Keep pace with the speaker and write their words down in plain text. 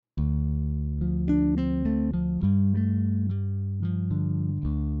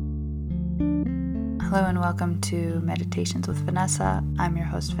Hello and welcome to Meditations with Vanessa. I'm your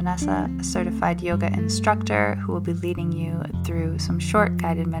host, Vanessa, a certified yoga instructor who will be leading you through some short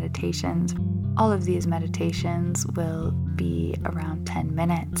guided meditations. All of these meditations will be around 10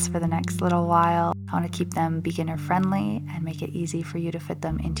 minutes for the next little while. I want to keep them beginner friendly and make it easy for you to fit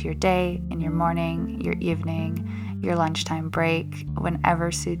them into your day, in your morning, your evening, your lunchtime break,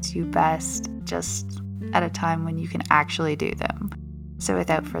 whenever suits you best, just at a time when you can actually do them. So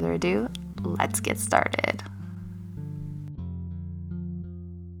without further ado, let's get started.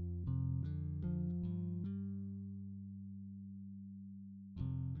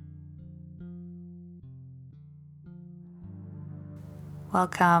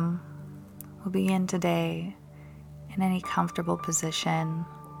 Welcome. We'll begin today in any comfortable position,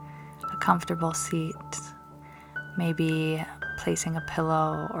 a comfortable seat, maybe placing a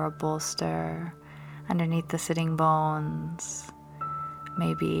pillow or a bolster underneath the sitting bones,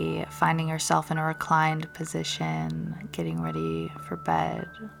 maybe finding yourself in a reclined position, getting ready for bed,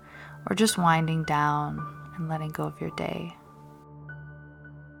 or just winding down and letting go of your day.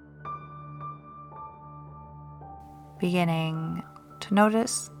 Beginning to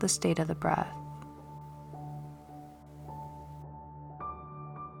notice the state of the breath.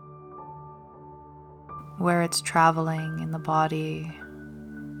 Where it's traveling in the body,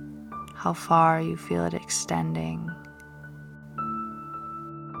 how far you feel it extending.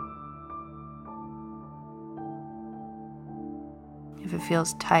 If it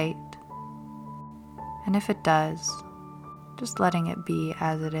feels tight, and if it does, just letting it be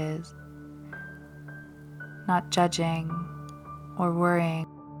as it is, not judging or worrying,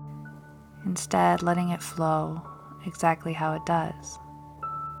 instead letting it flow exactly how it does.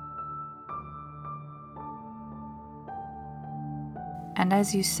 And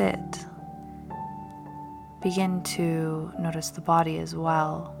as you sit, begin to notice the body as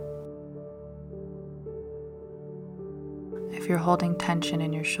well. If you're holding tension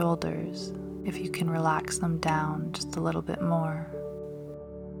in your shoulders, if you can relax them down just a little bit more.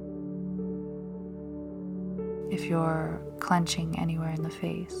 If you're clenching anywhere in the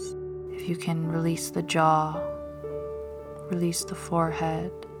face, if you can release the jaw, release the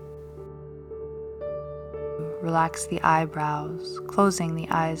forehead, relax the eyebrows, closing the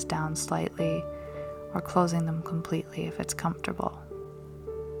eyes down slightly or closing them completely if it's comfortable.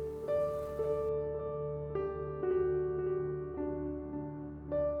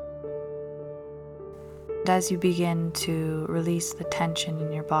 And as you begin to release the tension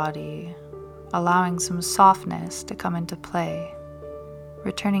in your body, allowing some softness to come into play,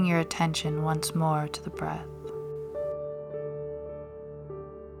 returning your attention once more to the breath.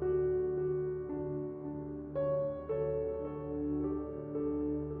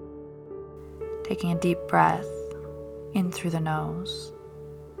 Taking a deep breath in through the nose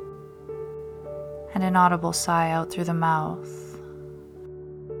and an audible sigh out through the mouth.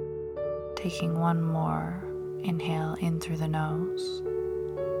 Taking one more inhale in through the nose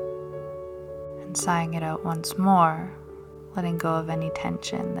and sighing it out once more, letting go of any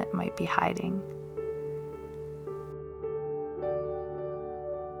tension that might be hiding.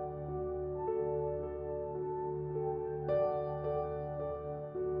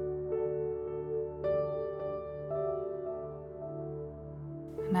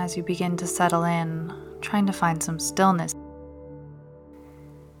 And as you begin to settle in, trying to find some stillness,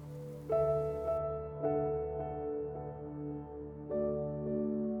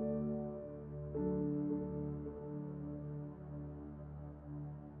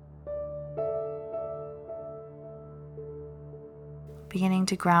 beginning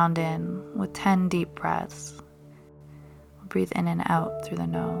to ground in with 10 deep breaths. We'll breathe in and out through the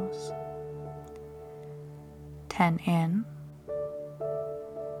nose. 10 in,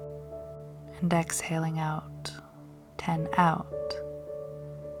 and exhaling out. 10 out.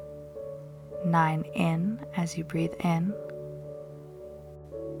 9 in as you breathe in,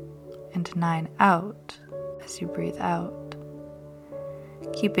 and 9 out as you breathe out.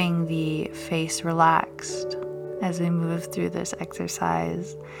 Keeping the face relaxed as we move through this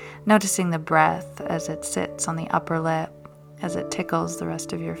exercise, noticing the breath as it sits on the upper lip, as it tickles the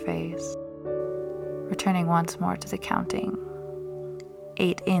rest of your face. Returning once more to the counting.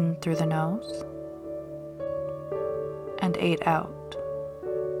 8 in through the nose, and 8 out.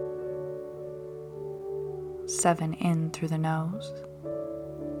 7 in through the nose,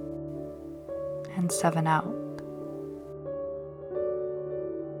 and 7 out.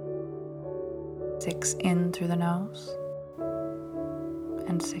 6 in through the nose,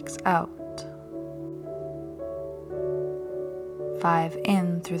 and 6 out. 5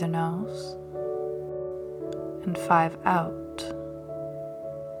 in through the nose, and 5 out.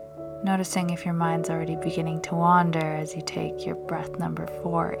 Noticing if your mind's already beginning to wander as you take your breath number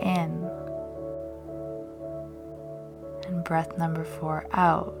 4 in and breath number 4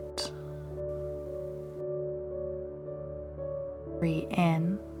 out. 3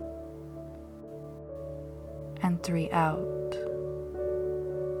 in and 3 out.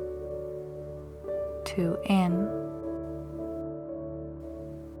 2 in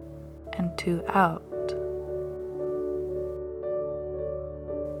and 2 out.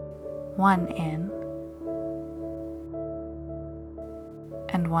 1 in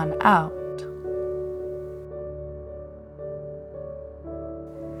and 1 out.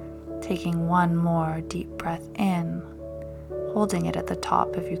 Taking one more deep breath in, holding it at the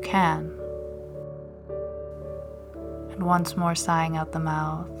top if you can. And once more sighing out the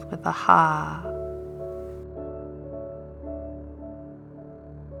mouth with a ha.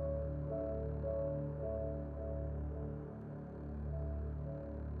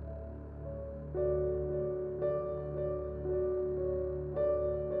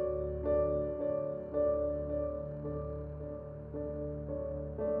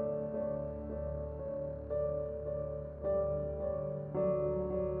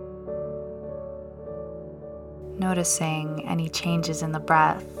 Noticing any changes in the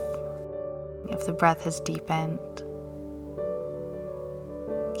breath, if the breath has deepened,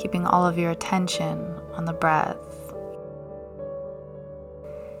 keeping all of your attention on the breath,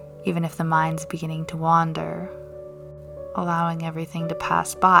 even if the mind's beginning to wander, allowing everything to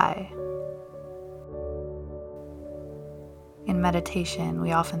pass by. In meditation,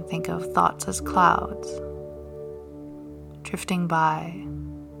 we often think of thoughts as clouds, drifting by,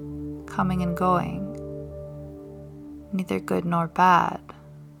 coming and going, neither good nor bad,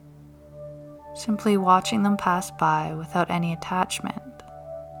 simply watching them pass by without any attachment.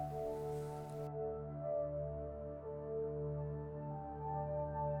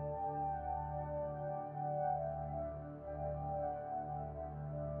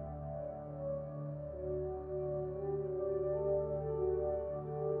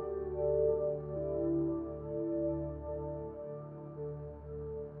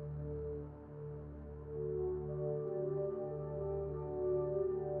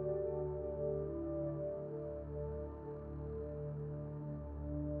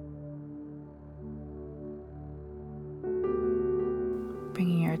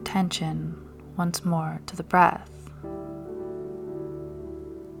 Bringing your attention once more to the breath,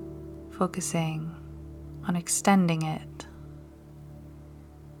 focusing on extending it,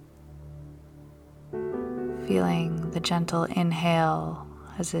 feeling the gentle inhale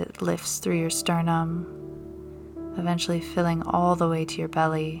as it lifts through your sternum, eventually filling all the way to your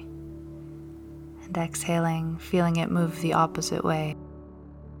belly, and exhaling, feeling it move the opposite way.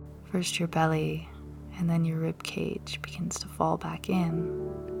 First your belly, and then your rib cage begins to fall back in.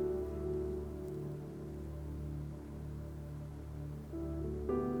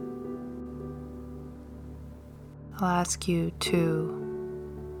 I'll ask you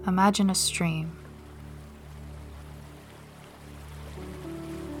to imagine a stream.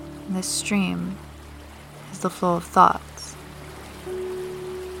 And this stream is the flow of thoughts.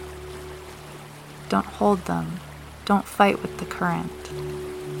 Don't hold them, don't fight with the current,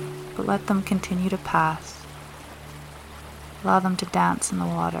 but let them continue to pass. Allow them to dance in the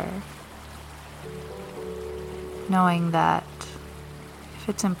water, knowing that if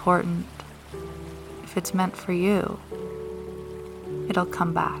it's important, if it's meant for you, it'll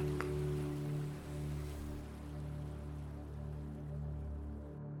come back.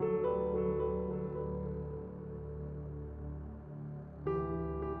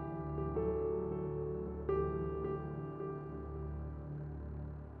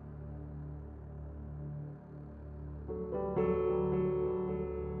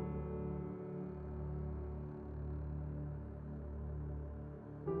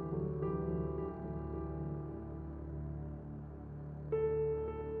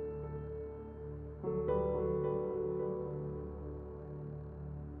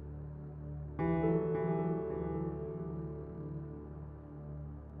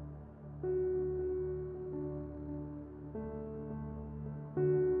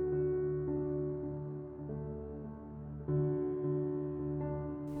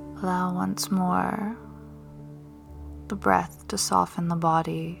 Allow once more the breath to soften the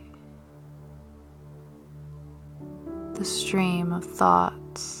body, the stream of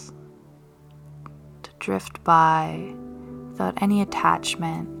thoughts to drift by without any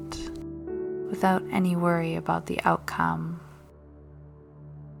attachment, without any worry about the outcome.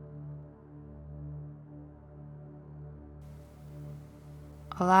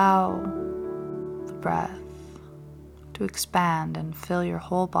 Allow the breath to expand and fill your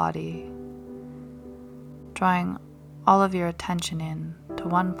whole body, drawing all of your attention in to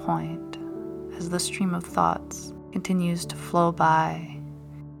one point as the stream of thoughts continues to flow by,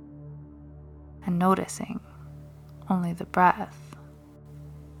 and noticing only the breath.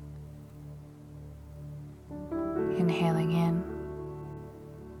 Inhaling in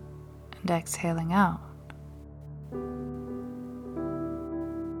and exhaling out.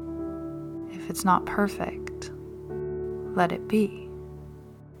 If it's not perfect, let it be.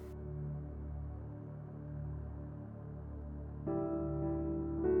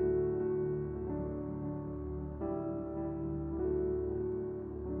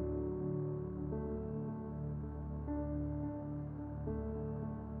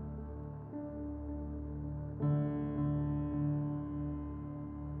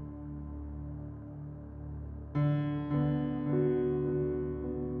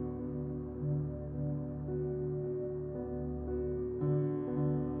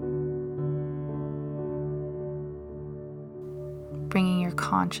 Bringing your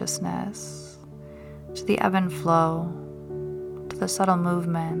consciousness to the ebb and flow, to the subtle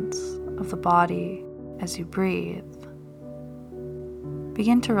movements of the body as you breathe.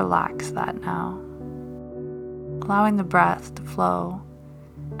 Begin to relax that now, allowing the breath to flow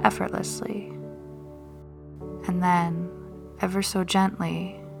effortlessly. And then, ever so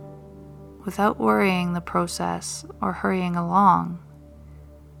gently, without worrying the process or hurrying along,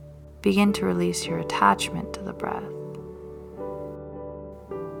 begin to release your attachment to the breath.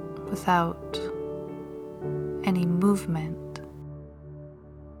 Without any movement,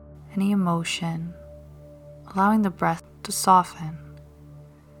 any emotion, allowing the breath to soften,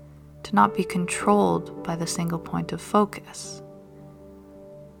 to not be controlled by the single point of focus,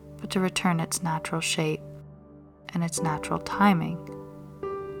 but to return its natural shape and its natural timing.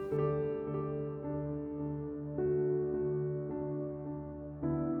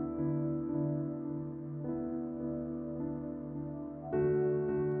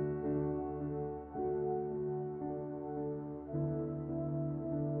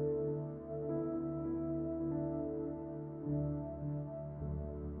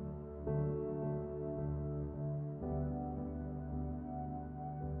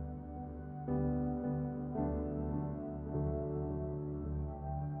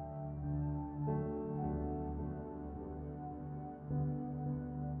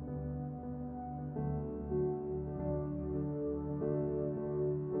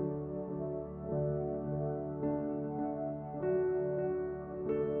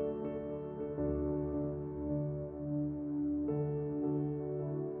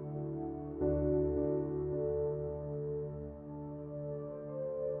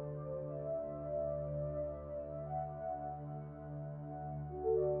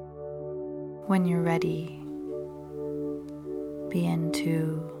 When you're ready, begin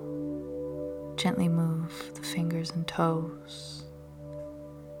to gently move the fingers and toes,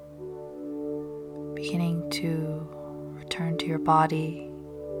 beginning to return to your body,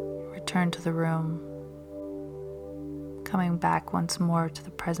 return to the room, coming back once more to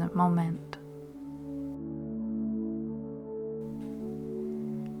the present moment.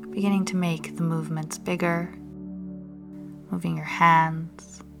 Beginning to make the movements bigger, moving your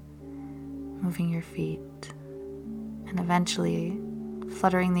hands, moving your feet, and eventually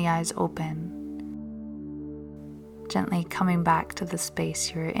fluttering the eyes open, gently coming back to the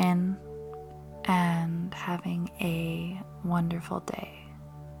space you're in, and having a wonderful day.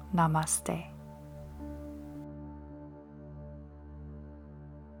 Namaste.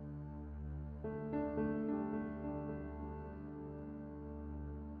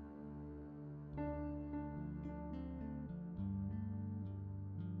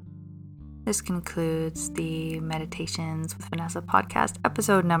 This concludes the Meditations with Vanessa podcast,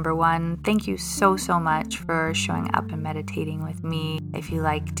 episode number 1. Thank you so much for showing up and meditating with me. If you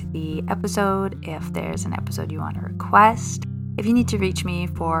liked the episode, if there's an episode you want to request, if you need to reach me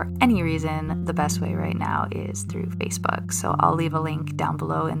for any reason, the best way right now is through Facebook. So I'll leave a link down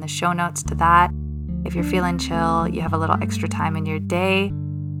below in the show notes to that. If you're feeling chill, you have a little extra time in your day,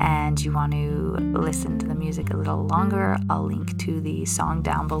 and you want to listen to the music a little longer, I'll link to the song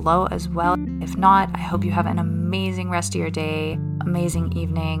down below as well. If not, I hope you have an amazing rest of your day, amazing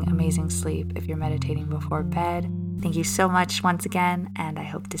evening, amazing sleep if you're meditating before bed. Thank you so much once again, and I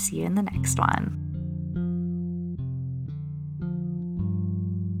hope to see you in the next one.